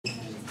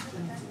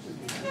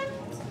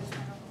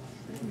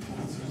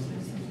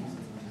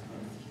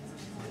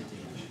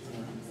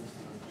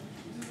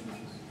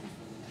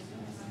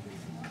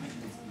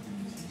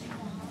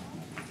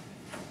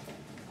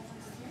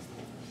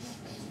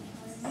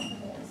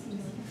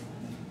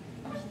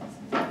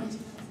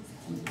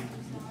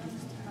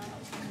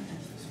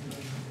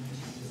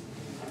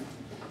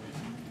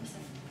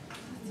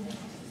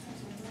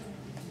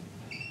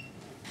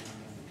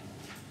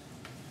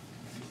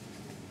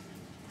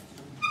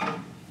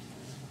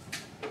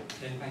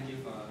Thank you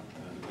for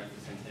the great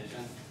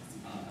presentation.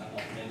 I'm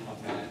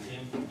Opp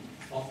Thanawat2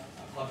 for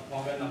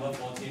problem number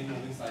 14,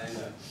 moving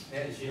cylinder.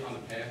 Place a sheet on the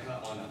paper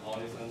on a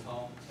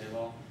horizontal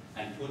table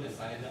and put a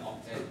cylinder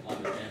object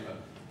on the paper.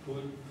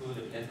 Pull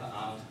the paper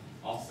out,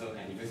 observe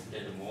and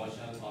investigate the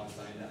motion of the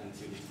cylinder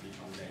until it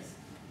becomes less,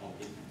 or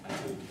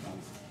until it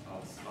becomes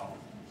stop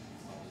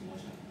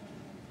motion.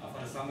 For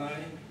the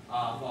summary,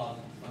 for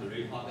the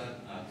reported,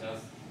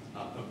 just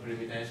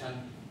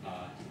prelimination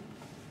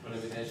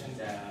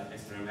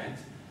experiment,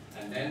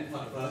 and then for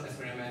the first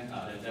experiment,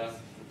 they just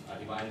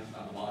divide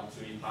about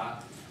 3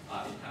 parts.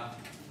 It have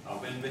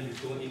when you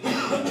go in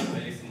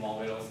very small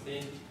velocity,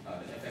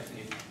 the effect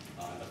is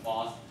the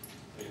force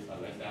is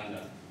less than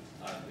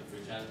the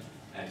friction,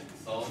 and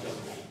so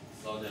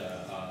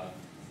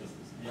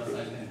your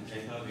cylinder and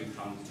paper will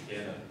come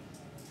together.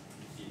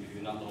 If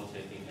you're not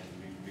rotating, and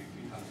we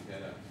come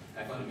together.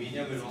 And for the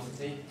medium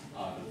velocity,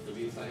 the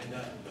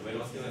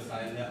velocity of the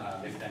cylinder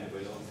less than the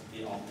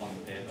velocity on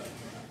the paper.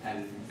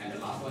 And the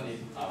last one is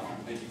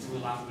when you do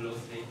last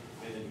velocity,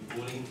 when you're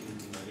pulling in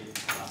the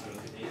last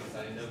velocity, the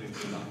cylinder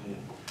will not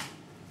move.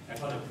 And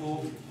for the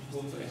pull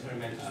to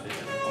experiment, they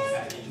just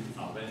compare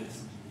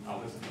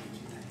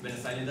when the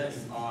cylinder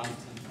is on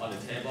the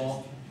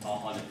table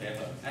or on the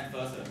paper. At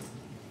first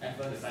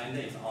the cylinder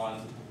is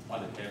on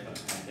the paper,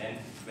 and then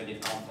when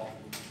it's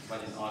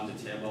on the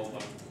table,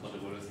 for the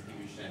velocity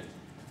will change.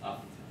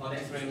 For the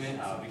experiment,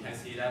 we can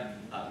see that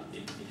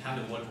it has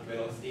the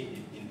velocity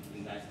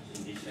in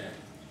this shape.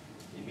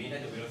 It means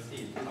that the velocity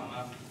is come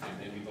up and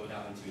then we go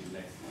down until it's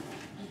less.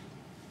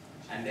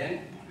 And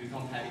then we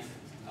compare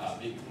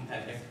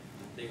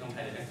the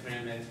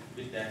experiment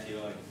with their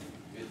theory,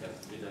 with the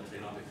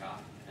train of the car,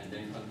 and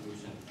then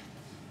conclusion.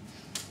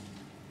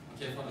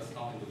 Okay, for the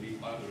score and the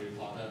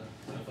reporter,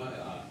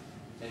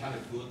 they have a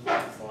good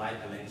slide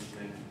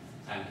arrangement,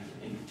 and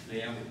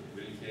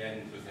really clear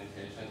in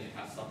presentation. It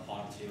has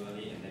support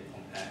theory and then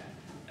compare.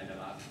 And in the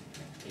last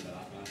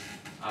one,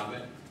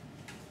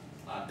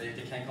 they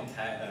can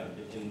compare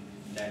in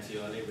their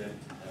theory with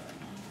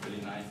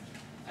really nice.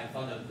 And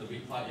for the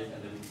report,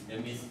 they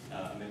miss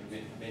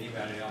many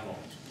variables,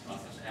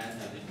 such as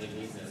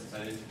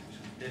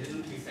they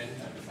didn't present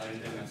the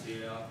cylinder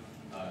material,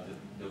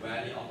 the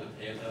value of the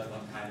paper,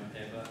 what kind of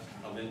paper.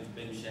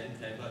 When you change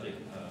paper,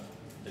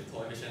 the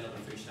coefficient of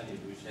the friction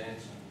will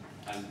change,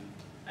 and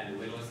the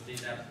velocity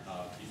that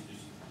is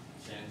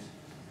change.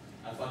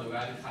 And for the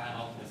value kind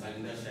of the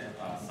cylinder shape,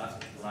 such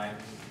like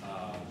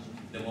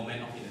the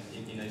moment of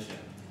inertia.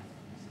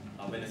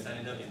 When the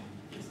cylinder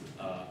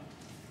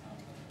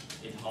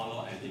is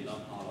hollow and is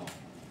not hollow.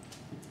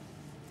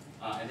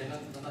 And then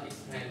not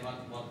explain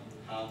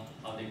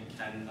how they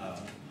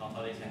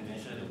can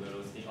measure the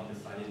velocity of the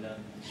cylinder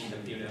in the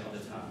period of the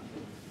time.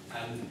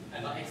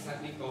 And not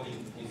exactly go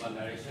in one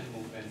direction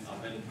movement.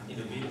 When in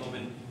the video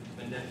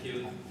when they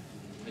peel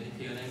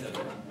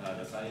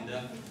the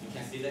cylinder, you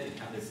can see that it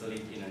has the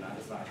slit in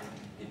another side.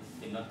 It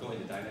did not go in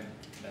the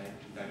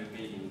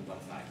directly in one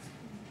side.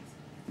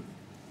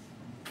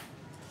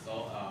 So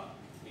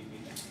we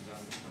can just go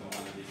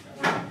on with this.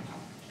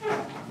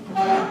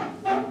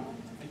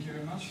 Thank you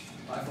very much.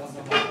 I want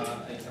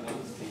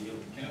to see you.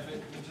 Can I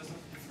just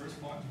the first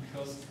point,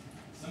 because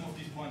some of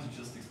these points are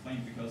just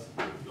explained because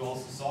you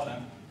also saw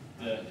them.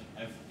 The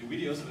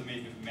videos that were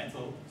made with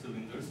metal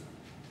cylinders,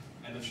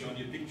 and I've shown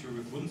you a picture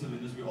with wooden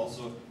cylinders we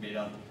also made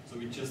up. So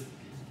we just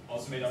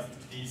also made up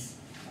these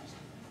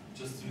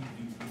just to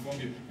inform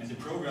you. And the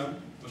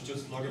program was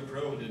just Logger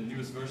Pro, the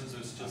newest version, so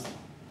it's just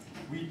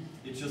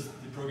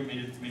the program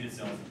made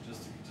itself,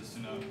 just to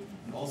know.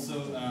 And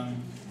also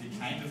the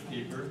kind of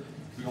paper,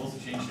 we also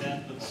changed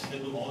that, but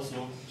that will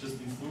also just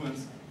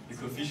influence the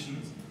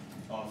coefficient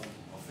of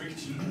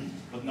friction,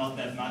 but not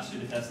that much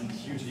that it has a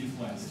huge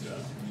influence to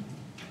us.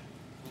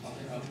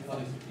 Okay,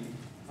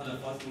 for the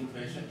first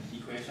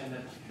equation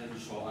that you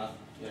show us,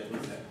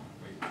 is that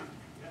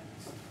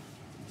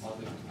all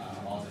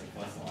the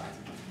first slide.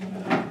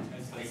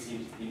 It's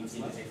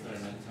in the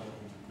experimental.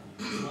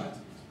 Right?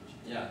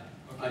 Yeah.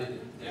 Okay.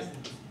 Yes.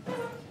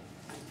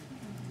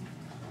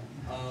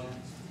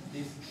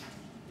 This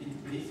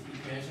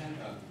equation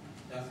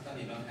does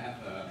it not have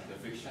the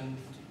friction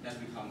that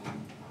we come.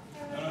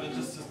 No,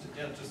 just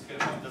get a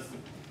point. That's the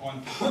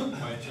point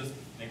where I just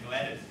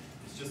neglected.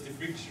 It's just the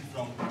friction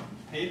from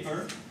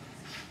paper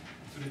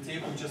to the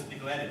table, just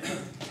neglected.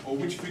 Or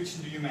which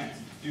friction do you meant?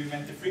 Do you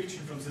meant the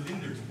friction from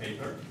cylinder to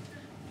paper?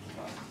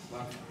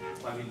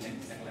 Why we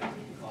neglect it?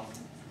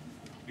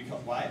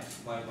 Because why?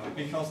 Why?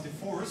 Because the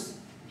force,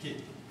 okay,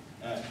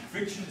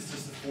 friction is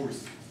just a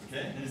force,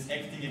 okay, and it's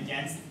acting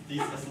against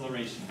this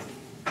acceleration.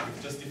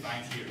 It's just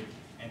defined here,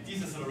 and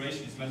this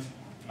acceleration is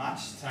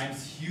much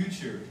times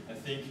huger. I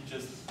think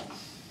just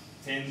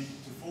 10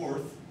 to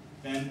 4th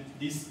than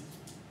this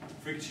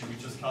friction we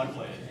just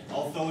calculated.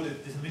 Although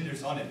the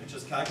cylinder's on it, we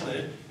just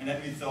calculated, and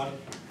then we thought,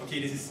 okay,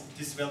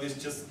 this value is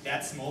just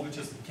that small, we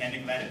just can't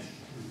neglect it.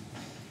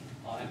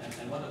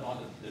 And what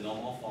about the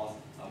normal force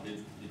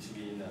which will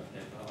be in the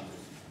paper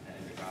and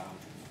in the ground?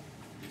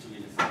 Which will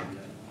be the same.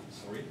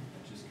 Sorry, I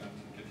just got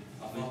to get it.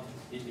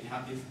 It it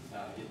have this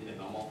in the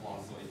normal form,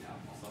 so it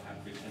also have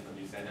friction. But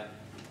you said that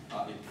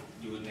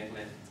you will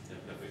neglect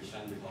the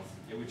friction because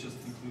we just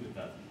included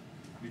that.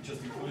 We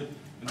just included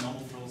the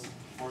normal force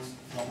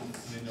from the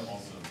cylinder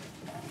also.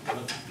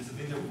 But the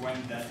cylinder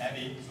wasn't that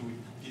heavy, so we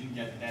didn't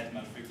get that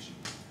much friction.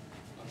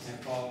 Okay,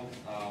 for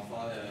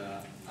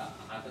the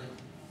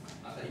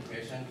other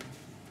equation.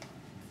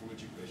 For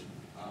which equation?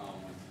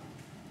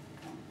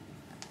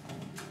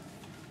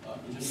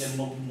 In the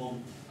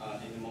momentum.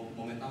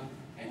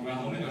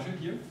 Momentum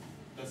here?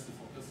 That's the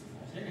force.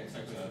 Yeah,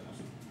 exactly.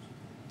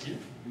 Here?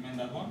 You meant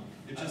that one?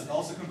 You just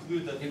also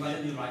conclude that. If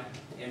you write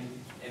m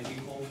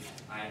equals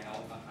I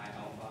alpha,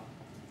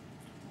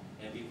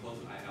 m equals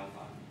to I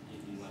alpha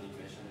in one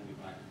equation, and we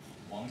write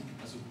one.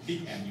 That's a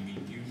big M.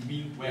 You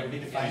mean where we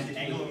define the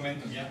angular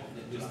momentum? Yeah.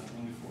 Just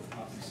only four.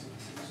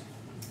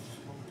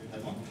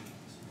 That one.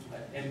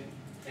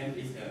 M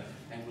is the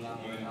angular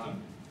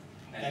momentum,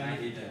 and I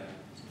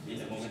is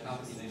the momentum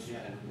inertia,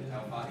 and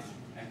alpha is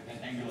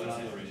angular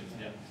acceleration.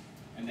 Yeah.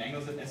 And the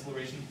angular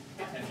acceleration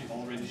have you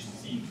already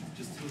seen.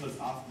 Just 2 plus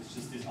alpha. It's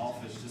just this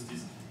alpha. It's just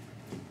this.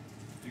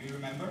 Do you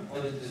remember?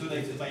 Or should I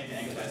explain the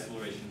angular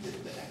acceleration?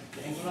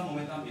 The angular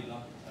momentum is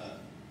not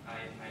I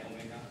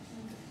omega.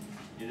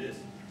 It is.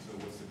 So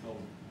what's the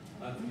problem?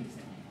 How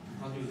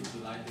do you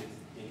write this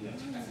in the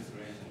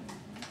acceleration?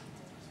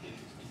 It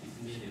is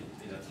needed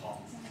in the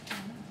top.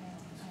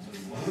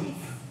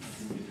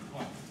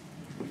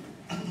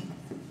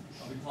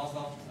 Because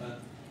of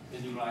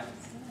when you write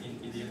in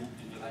the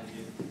write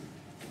here,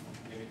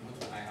 m equal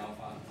to I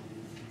alpha.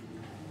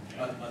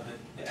 But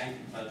the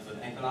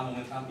angular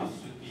momentum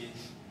should be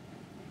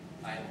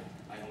I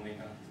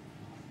omega.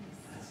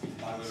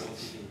 By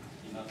velocity,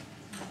 not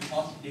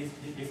because this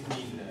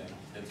means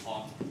the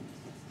top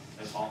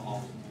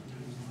of.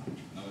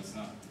 No, it's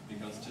not.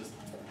 Because just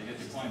I get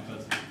the point,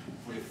 but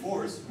for the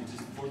force, which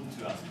is important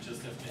to us, we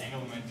just have the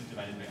angular momentum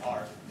divided by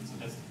r. So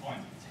that's the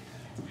point.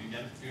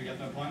 Do you get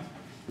my point?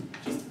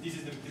 Just this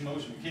is the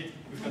motion. Okay,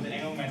 we've got the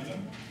angular momentum,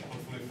 but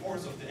for the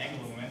force of the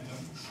angular momentum.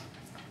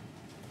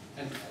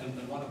 And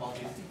what about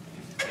this?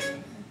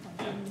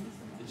 Yeah,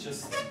 it's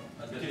just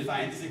you can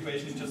find this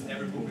equation in just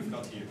every book we've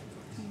got here.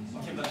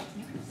 Okay, but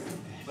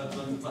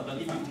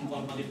if you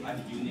multiply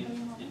the unit,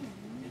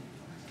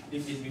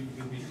 it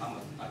will become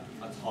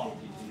a top.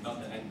 It's not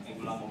the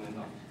angular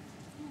momentum.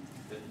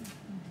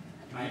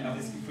 I know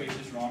this equation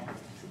is wrong.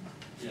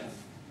 Yes.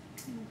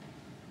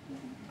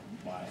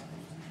 Why?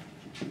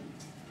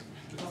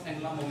 Because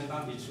angular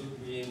momentum it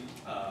should be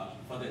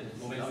for the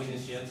momentum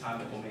inertia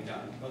time at omega.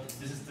 But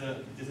this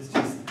is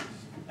just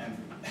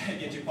I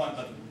get your point,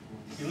 but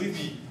believe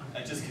me,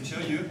 I just can show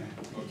you.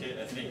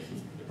 Okay, I think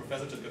the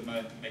professor just got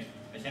my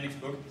mechanics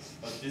book,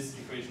 but this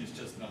equation is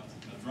just not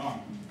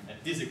wrong. I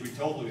disagree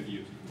totally with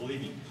you.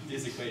 Believe me,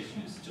 this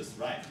equation is just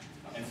right.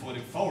 And for the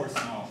force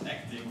now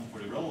acting for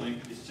the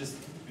rolling, it's just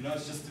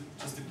it's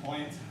just a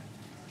point.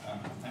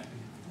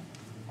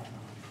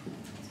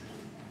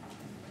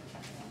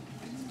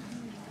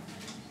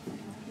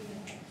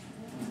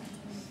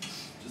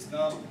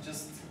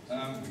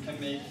 We can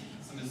make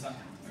some design.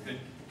 Okay,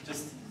 it's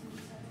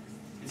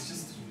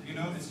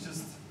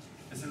just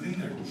a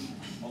cylinder.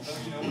 Although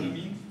you know what I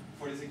mean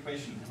for this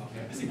equation.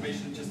 Okay. This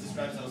equation just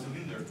describes our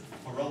cylinder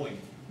for rolling.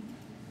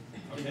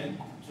 Okay.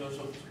 So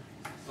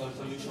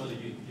you show the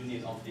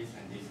unit of this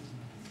and this,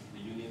 the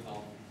unit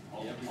of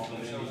the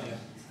inertia.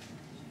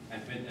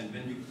 And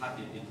when you cut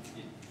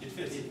it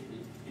fits.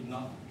 It's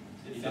not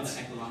the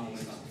angular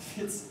momentum.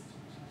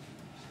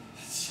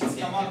 It's just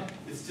come on.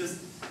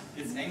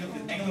 It's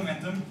angular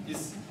momentum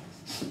is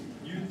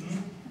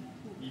Newton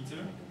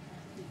meter.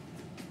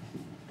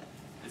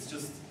 It's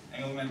just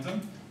angular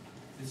momentum.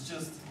 It's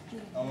just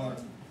our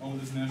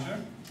moment of inertia,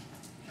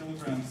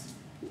 kilograms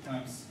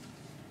times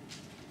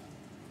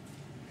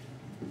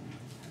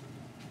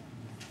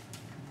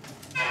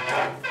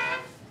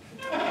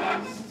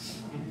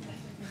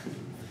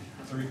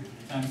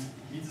times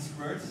meter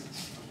squared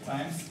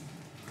times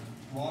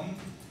 1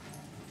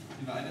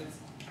 divided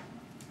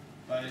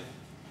by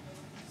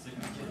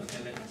second.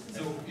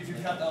 So if you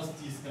cut out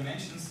these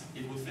dimensions,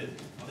 it will fit.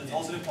 That's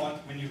also the point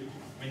when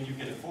you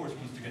get a force.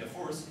 Once you get a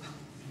force,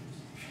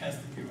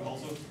 you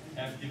also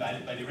have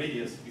divided by the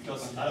radius,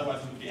 because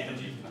otherwise it would be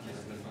energy. Okay,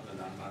 that's not the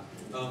done part.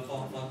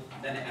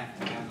 Then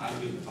I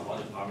will about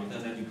the parameter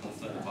that you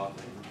concerned about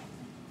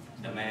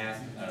the mass,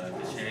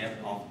 the shape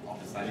of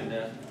the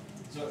cylinder.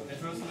 So at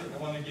first I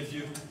want to give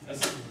you an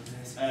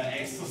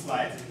extra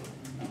slide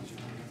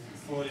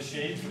for the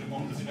shape, for the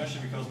moment of inertia,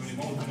 because when the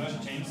moment of inertia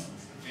changes,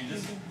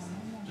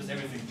 just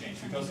everything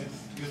changed. Because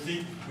you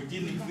think we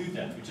didn't include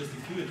that, we just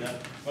included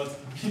that, but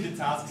in the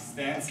task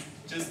stands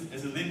just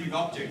as a cylindric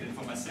object, and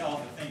for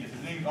myself I think a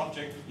cylindric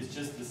object is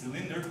just a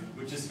cylinder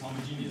which is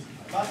homogeneous.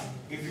 But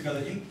if you got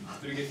an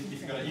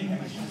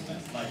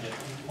inhomogeneous, like a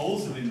whole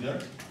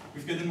cylinder,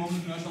 we've got a moment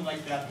of inertia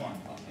like that one.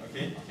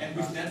 Okay? And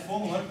with that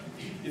formula,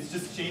 it's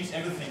just changed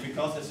everything,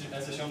 because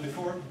as I shown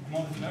before,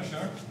 moment of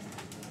inertia,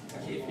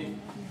 Okay,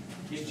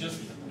 it's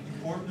just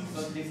important.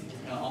 So this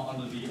on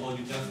the video,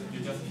 you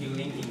just fill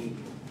in the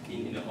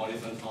original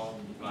horizontal,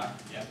 right?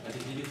 Yeah. But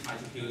if you try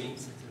to peeling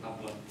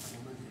upward,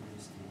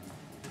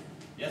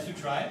 Yes, we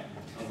try.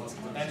 And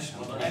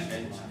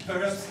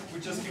perhaps we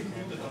just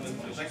concluded on the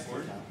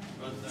blackboard,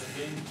 but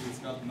again,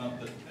 it's not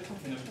the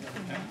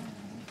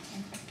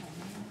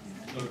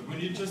Look, when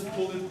you just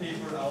pull the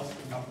paper out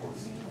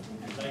upwards,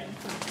 like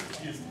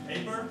here's the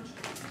paper,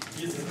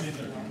 here's the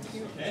cylinder.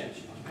 Okay?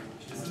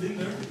 The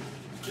cylinder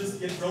just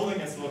get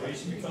rolling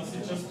acceleration because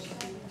it just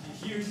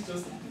here is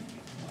just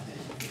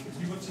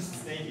you would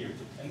just stay here.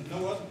 And you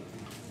know what?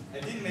 I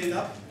didn't make it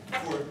up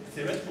for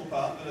theoretical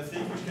part, but I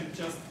think we can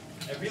just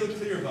I'm really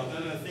clear about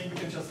that, and I think we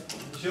can just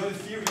show the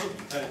theory,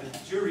 the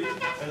jury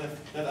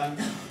that I'm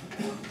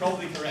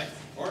probably correct.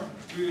 Or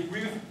do you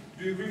agree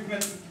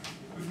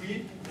with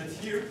me that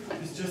here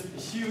is just a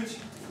huge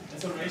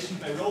acceleration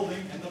by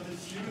rolling and not a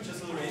huge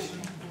acceleration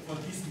for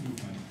this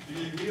movement? Do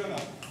you agree or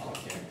not?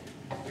 okay.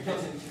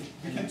 Because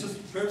we can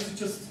just purposely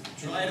just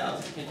try it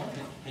out.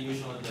 Can you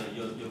show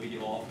your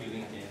video of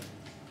peeling again?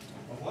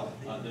 Of what?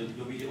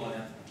 Your video of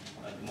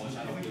the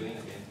motion of peeling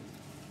again.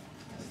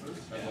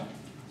 First? Yeah.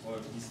 Or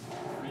these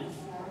three?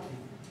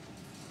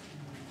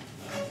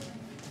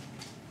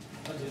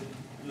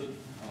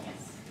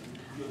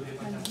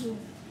 You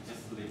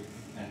just slip,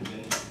 and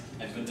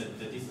when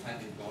the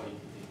distance is going,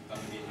 it's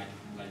going to be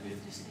like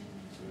this.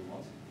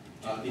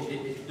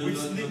 Which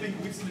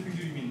slipping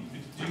do you mean?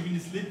 Do you mean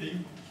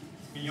slipping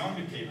beyond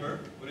the paper,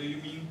 or do you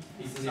mean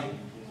it's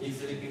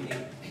slipping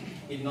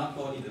it not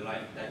go in the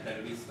right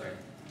directly straight.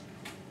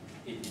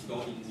 It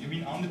go in. You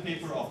mean on the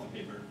paper or off the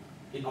paper?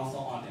 It also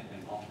on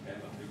and off the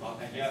paper because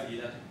I can see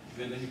that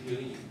when you peel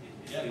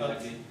it's like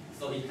this.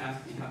 So it has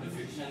the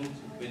friction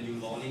when you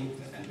rolling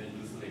and when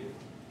you slip.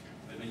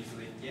 When you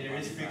slip. Yeah, there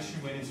is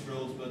friction when it's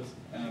rolled, but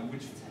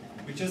which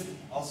we just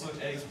also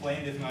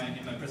explained in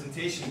my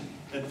presentation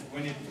that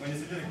when the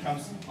cylinder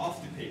comes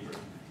off the paper,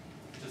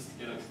 just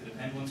get the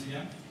pen once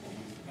again.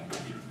 When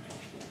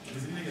the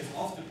cylinder gets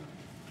off the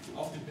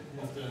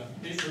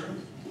paper,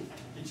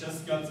 it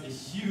just got a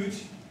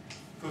huge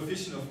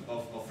coefficient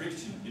of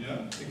friction, you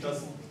know,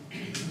 because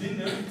the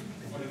cylinder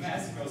or the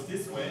mass goes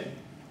this way,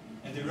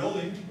 and the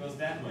rolling goes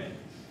that way,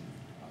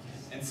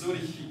 and so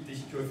the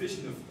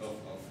coefficient of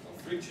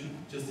friction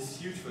just is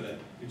huge for that.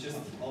 We just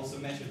also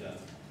measure that.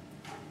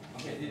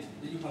 Okay,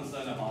 did you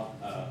concern about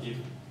if,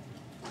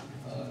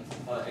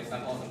 for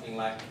example, something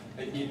like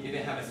if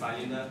they have a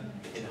cylinder,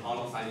 a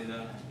hollow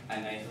cylinder,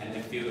 and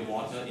they fill the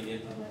water in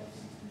it,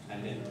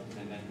 and then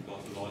go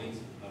to rolling?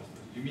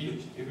 You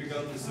mean if we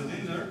got the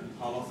cylinder,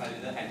 hollow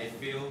cylinder, and they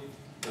fill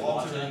the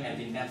water,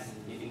 and in that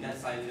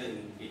cylinder,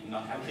 it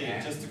not have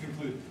air? Just to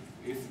conclude,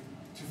 if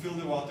to fill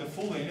the water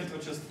fully in it or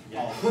just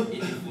half?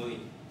 It is fully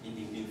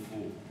in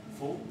full.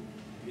 Full?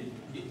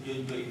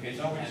 Your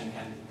equation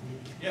can.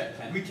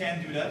 Yeah, we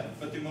can do that,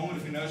 but the moment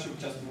of inertia would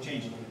just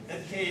change.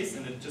 That case,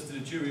 and just to the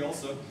jury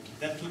also,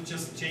 that would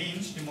just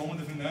change the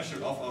moment of inertia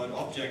of our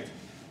object.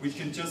 We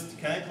can just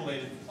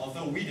calculate it,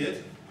 although we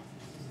did,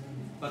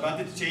 but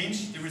it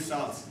changed the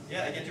results.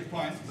 Yeah, I get your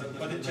point,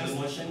 but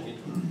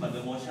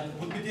the motion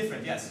would be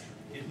different. Yes,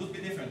 it would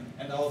be different,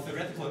 and our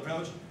theoretical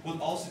approach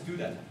would also do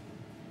that,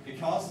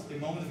 because the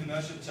moment of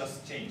inertia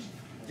just changed.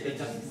 But it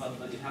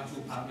have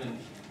two parts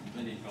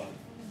when it goes.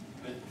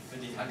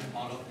 When it has to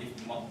follow,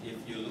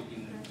 if you look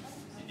in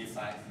this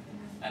side,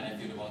 and I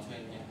feel the water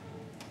in here.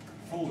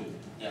 Fully.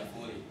 Yeah,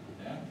 fully.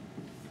 Yeah.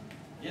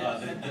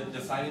 Yeah.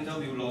 The cylinder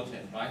will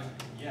rotate, right?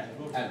 Yeah, it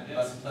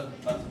rotates.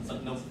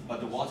 But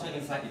the water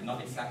inside is not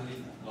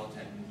exactly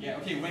rotate. Yeah.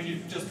 Okay. When you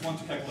just want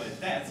to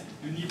calculate that,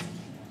 you need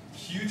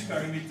huge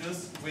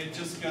parameters. Where you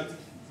just got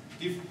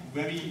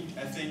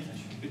I think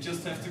you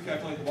just have to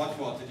calculate what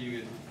water do you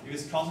get, the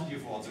viscosity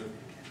of water,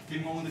 the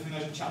moment of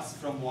inertia just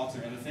from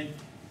water, and I think.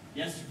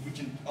 Yes, we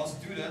can also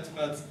do that,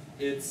 but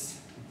it's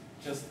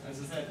just, as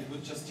I said, it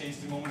would just change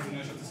the moment of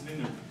inertia of the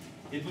cylinder.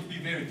 It would be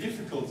very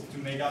difficult to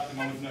make up the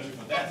moment of inertia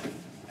for that.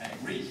 I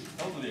agree,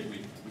 totally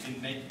agree.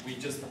 We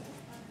just,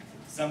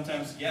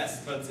 sometimes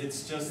yes, but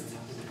it's just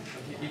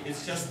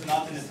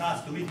not in the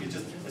task. Believe me,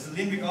 just a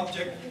cylindric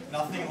object,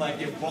 nothing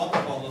like a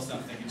water bottle or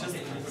something. It's just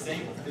the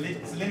same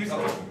cylindric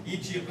object,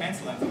 e.g. a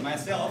pencil. And for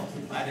myself,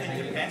 I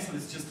think a pencil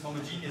is just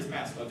homogeneous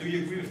mass. But do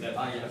you agree with that?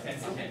 Yeah,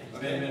 pencil. Okay.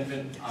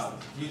 When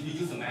you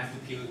use the mass to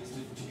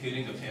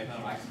peeling the paper,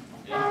 right?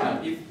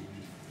 Yeah. If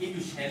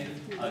you change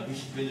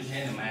when you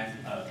change the mass,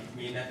 it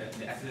means that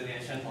the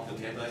acceleration of the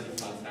paper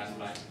is constant,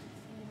 right?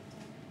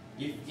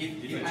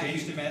 If I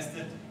change the mass,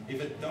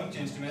 if I don't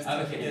change the mass,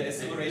 the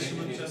acceleration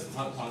would just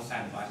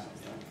constant, right?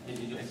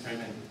 In your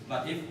experiment.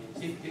 But if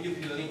you're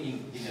peeling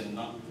in a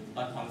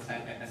not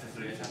constant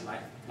acceleration,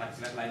 like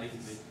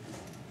this,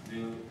 do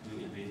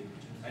you agree?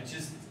 I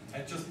just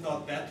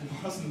thought that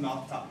was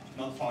not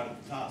part of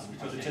the task,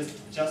 because it's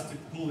just to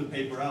pull the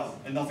paper out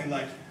and nothing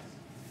like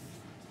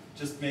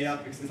just made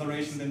up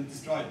acceleration then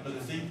destroyed. But I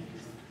think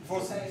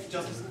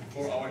just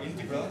for our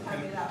integral,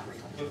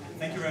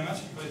 thank you very much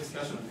for the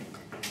discussion.